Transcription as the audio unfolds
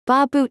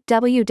BAS BOOT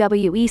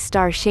WWE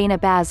star Shayna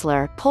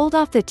Baszler, pulled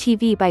off the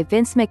TV by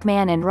Vince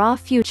McMahon and RAW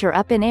future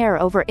up in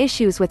air over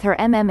issues with her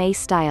MMA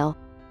style.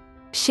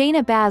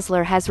 Shayna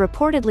Baszler has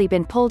reportedly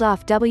been pulled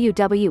off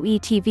WWE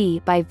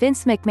TV by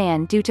Vince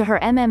McMahon due to her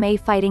MMA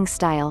fighting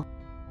style.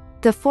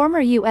 The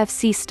former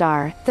UFC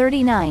star,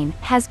 39,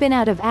 has been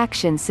out of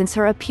action since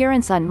her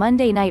appearance on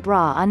Monday Night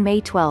Raw on May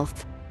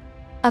 12.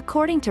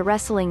 According to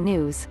Wrestling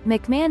News,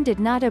 McMahon did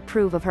not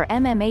approve of her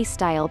MMA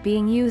style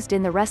being used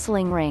in the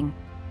wrestling ring.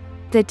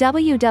 The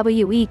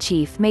WWE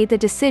chief made the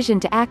decision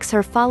to axe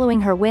her following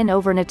her win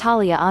over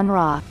Natalya on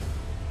Raw.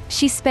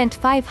 She spent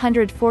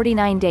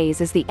 549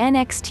 days as the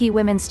NXT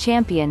Women's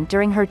Champion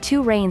during her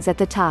 2 reigns at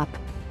the top.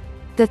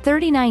 The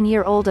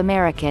 39-year-old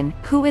American,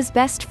 who is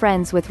best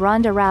friends with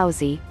Ronda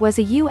Rousey, was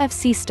a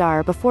UFC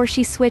star before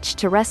she switched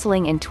to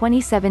wrestling in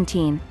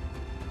 2017.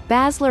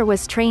 Baszler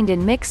was trained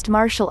in mixed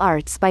martial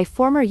arts by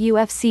former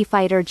UFC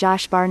fighter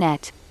Josh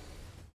Barnett.